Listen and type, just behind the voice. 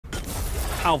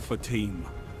Alpha Team.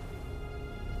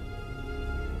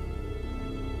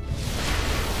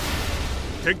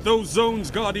 Take those zones,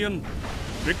 Guardian.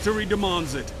 Victory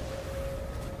demands it.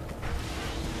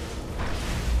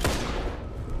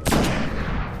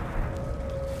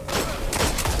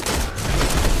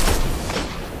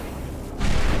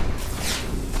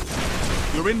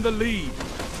 You're in the lead.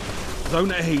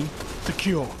 Zone A,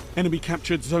 secure. Enemy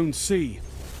captured Zone C.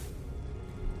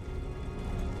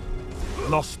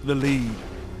 Lost the lead.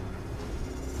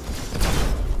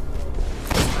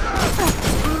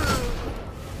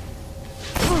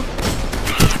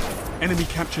 Enemy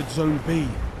captured Zone B.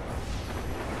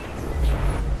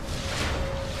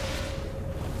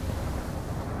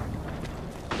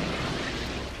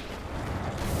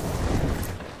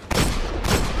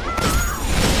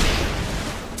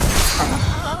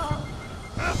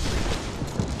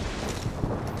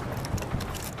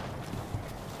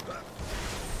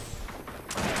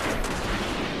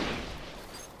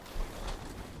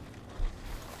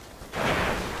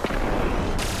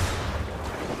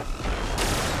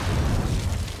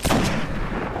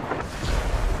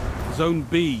 Zone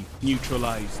B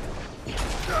neutralized.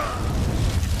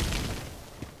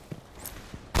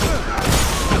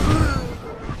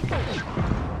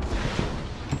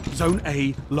 Zone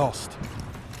A lost.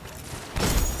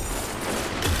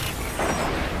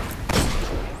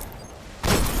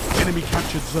 Enemy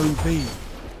captured Zone B.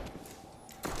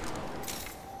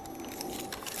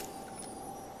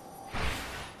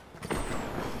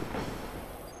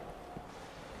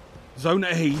 Zone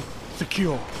A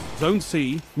secure. Zone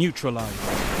C neutralized.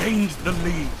 Gained the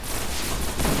lead.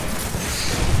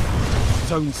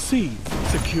 Zone C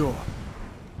secure.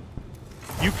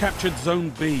 You captured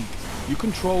Zone B. You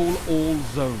control all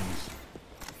zones.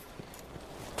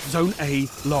 Zone A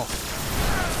lost.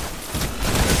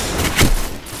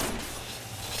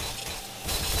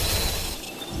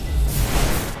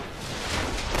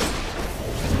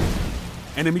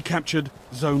 Enemy captured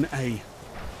Zone A.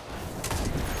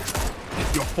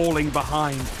 You're falling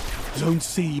behind. Zone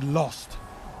C lost.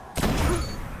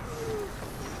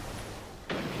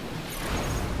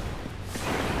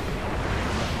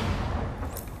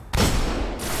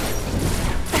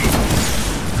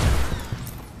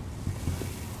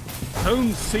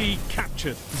 Zone C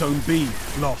captured. Zone B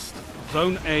lost.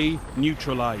 Zone A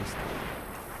neutralized.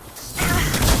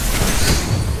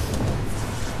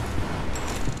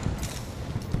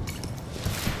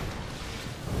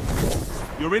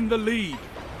 You're in the lead.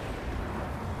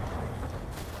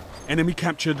 Enemy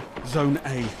captured Zone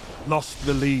A. Lost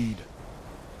the lead.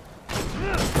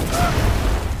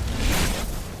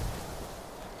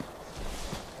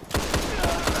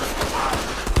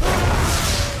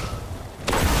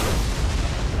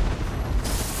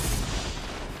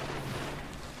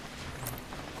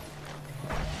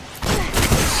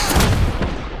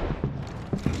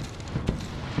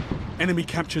 Enemy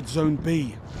captured Zone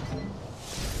B.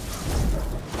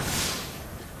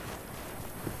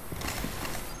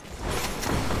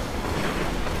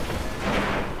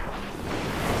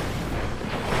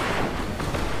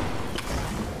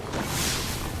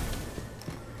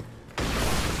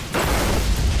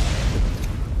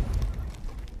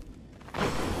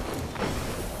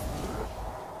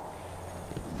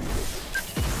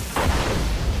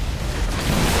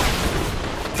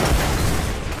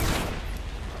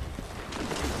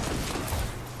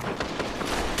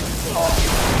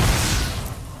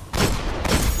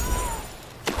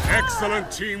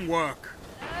 Excellent teamwork.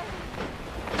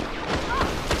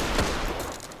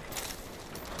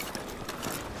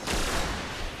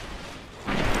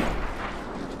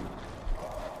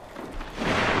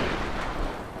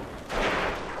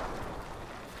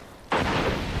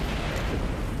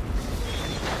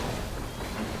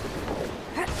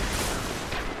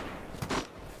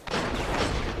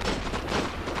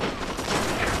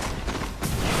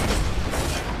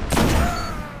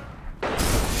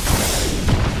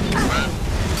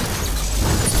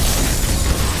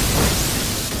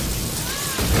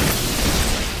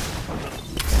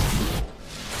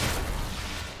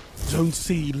 Zone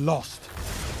C lost.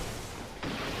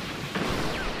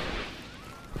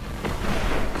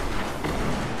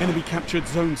 Enemy captured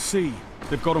Zone C.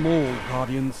 They've got them all,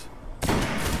 Guardians.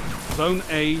 Zone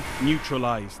A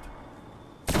neutralized.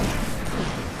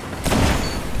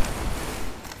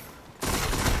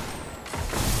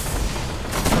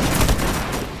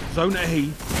 Zone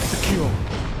A secure.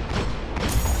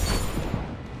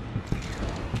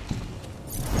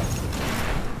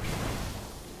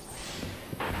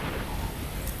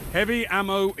 Heavy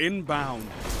ammo inbound.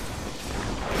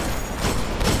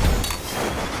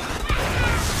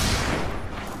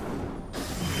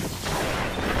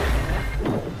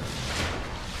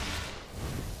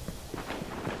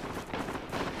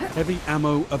 Heavy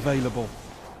ammo available.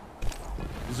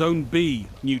 Zone B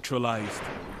neutralized.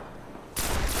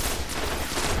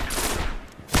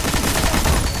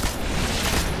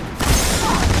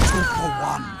 Two for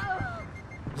one.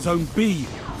 Zone B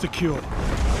secure.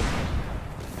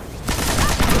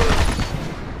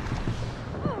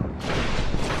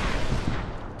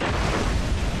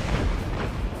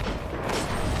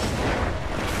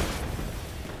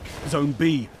 Zone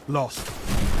B lost.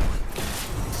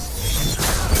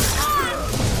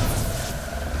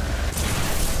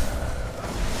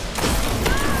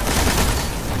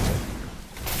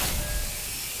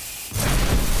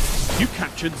 You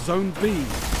captured Zone B,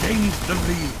 gained the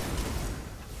lead.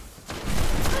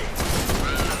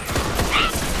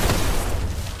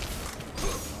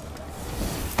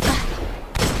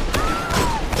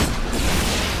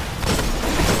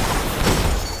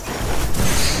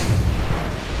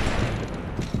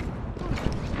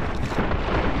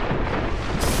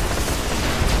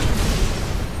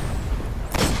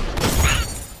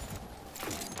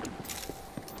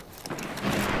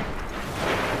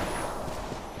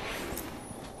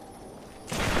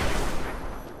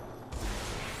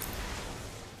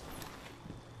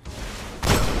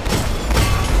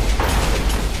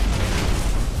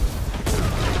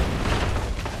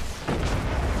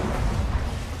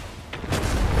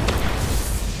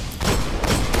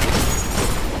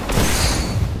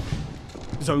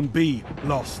 Zone B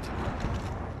lost.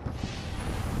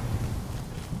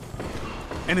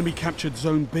 Enemy captured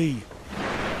Zone B.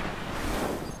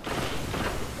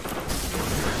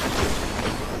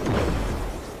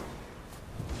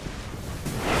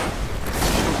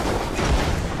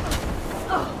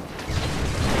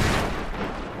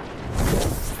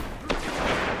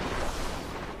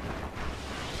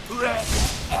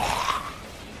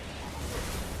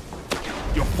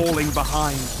 You're falling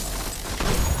behind.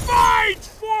 Fight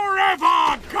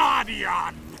forever,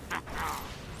 Guardian!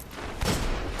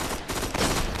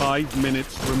 5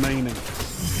 minutes remaining.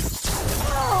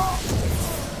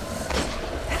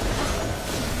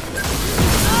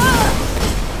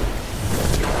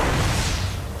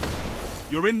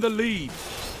 You're in the lead.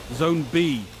 Zone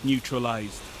B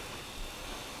neutralized.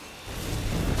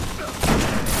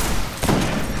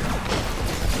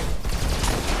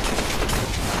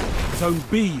 Zone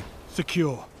B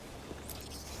secure.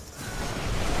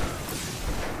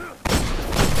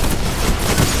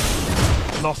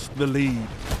 Lost the lead.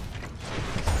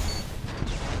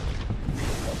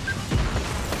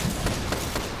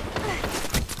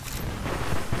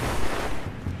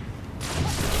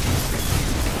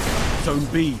 Zone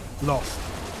B lost.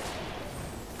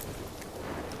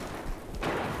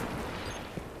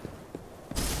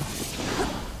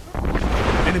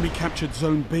 Enemy captured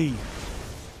Zone B.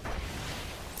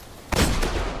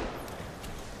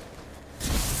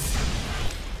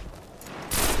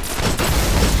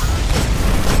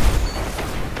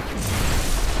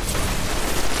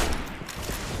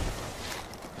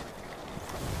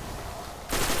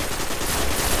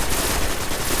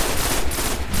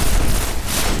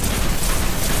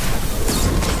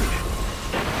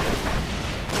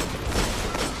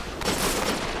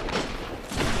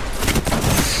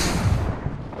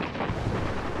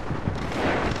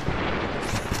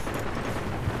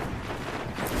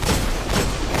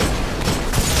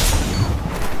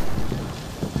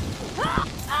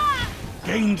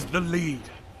 Gained the lead.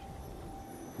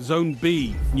 Zone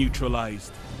B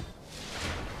neutralized.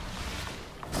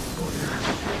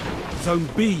 Zone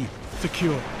B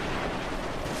secure.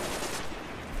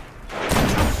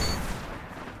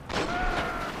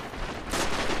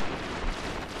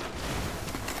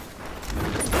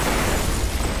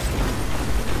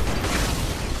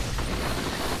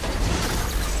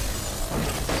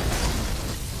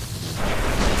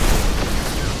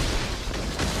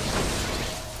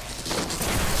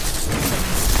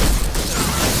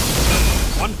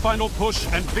 One final push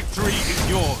and victory is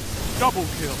yours. Double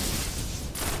kill.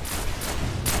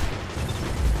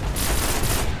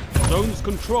 Zones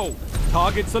controlled.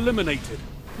 Targets eliminated.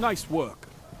 Nice work.